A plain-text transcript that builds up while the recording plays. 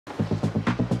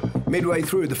Midway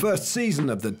through the first season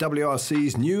of the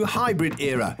WRC's new hybrid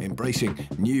era, embracing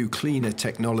new, cleaner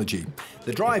technology.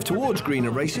 The drive towards greener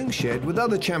racing shared with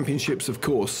other championships, of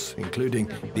course, including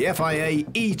the FIA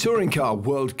eTouring Car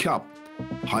World Cup.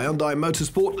 Hyundai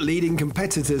Motorsport leading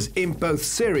competitors in both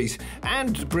series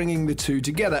and bringing the two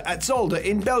together at Zolder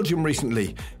in Belgium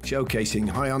recently, showcasing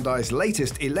Hyundai's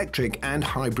latest electric and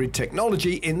hybrid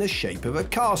technology in the shape of a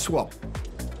car swap.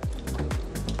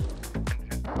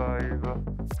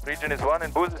 Region is 1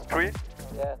 and boost is 3?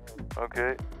 Yeah.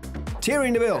 Okay.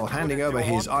 Thierry Neuville handing over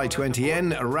his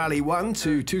i20N Rally1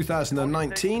 to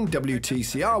 2019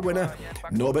 WTCR winner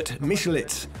Norbert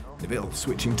Michelisz. Neuville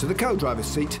switching to the co-driver's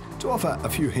seat to offer a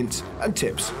few hints and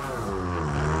tips. So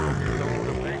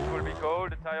the brakes will be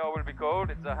cold, the tire will be cold.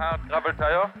 It's a hard gravel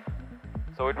tire,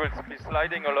 so it will be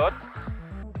sliding a lot.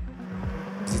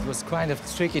 It was kind of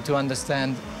tricky to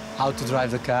understand how to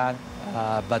drive the car,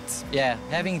 but yeah,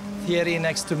 having Thierry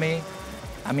next to me,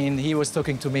 I mean, he was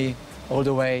talking to me all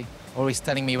the way, always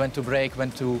telling me when to brake,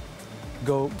 when to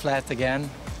go flat again.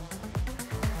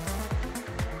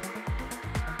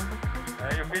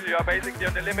 You feel you are basically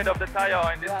on the limit of the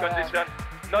tire in this condition,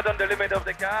 not on the limit of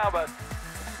the car, but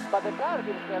the car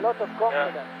gives me a lot of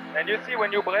confidence. Yeah. And you see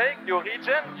when you brake, you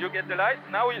regen, you get the light.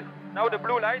 Now the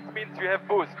blue light means you have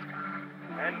boost.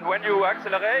 And when you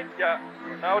accelerate,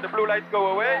 now the blue lights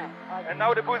go away, and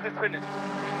now the boost is finished.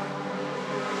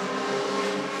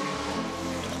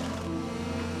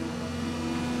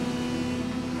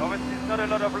 Obviously, it's not a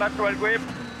lot of lateral grip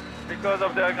because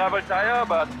of the gravel tire,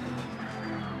 but...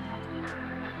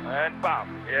 And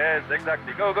bam! Yes,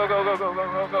 exactly. Go, go, go, go, go, go,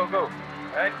 go, go, go.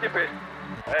 And keep it.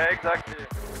 Exactly.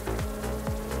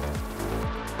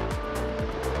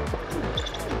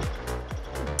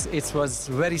 It was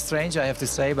very strange, I have to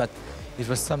say, but it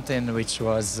was something which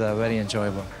was very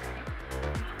enjoyable.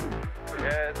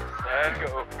 Yes, and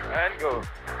go, and go.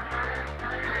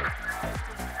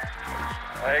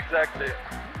 Exactly.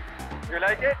 You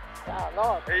like it? Yeah, a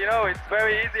lot. You know, it's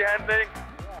very easy handling.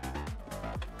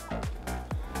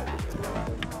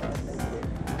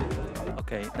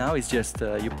 Okay, now it's just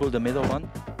you pull the middle one.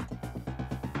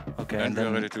 Okay, and then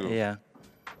we're ready to go. Yeah.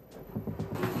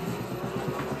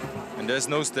 And there's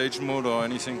no stage mode or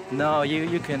anything? No,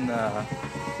 you can oh,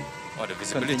 the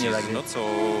visibility is like not so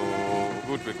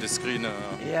good with the screen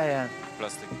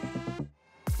plastic.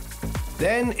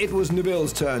 Then it was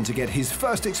Neuville's turn to get his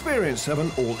first experience of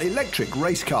an all-electric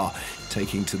race car,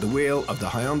 taking to the wheel of the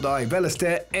Hyundai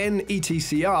Veloster N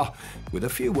ETCR with a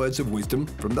few words of wisdom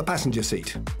from the passenger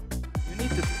seat. You need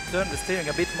to turn the steering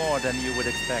a bit more than you would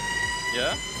expect.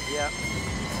 Yeah? Yeah.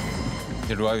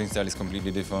 The driving style is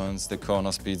completely different, the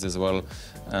corner speeds as well.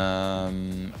 I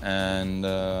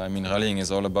mean, rallying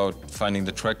is all about finding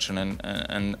the traction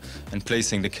and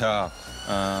placing the car.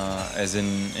 As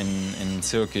in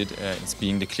circuit, it's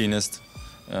being the cleanest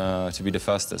to be the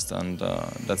fastest, and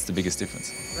that's the biggest difference.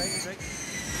 Right.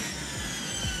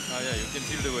 Oh yeah, you can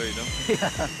feel the weight,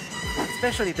 huh? Yeah,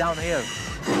 especially down here.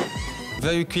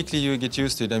 Very quickly you get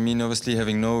used to it. I mean, obviously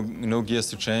having no gears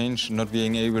to change, not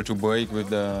being able to brake with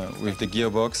the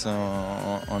gearbox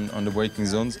on the braking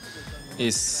zones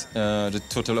is the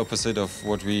total opposite of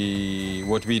what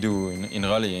we do in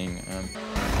rallying.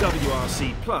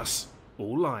 WRC Plus,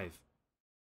 all live.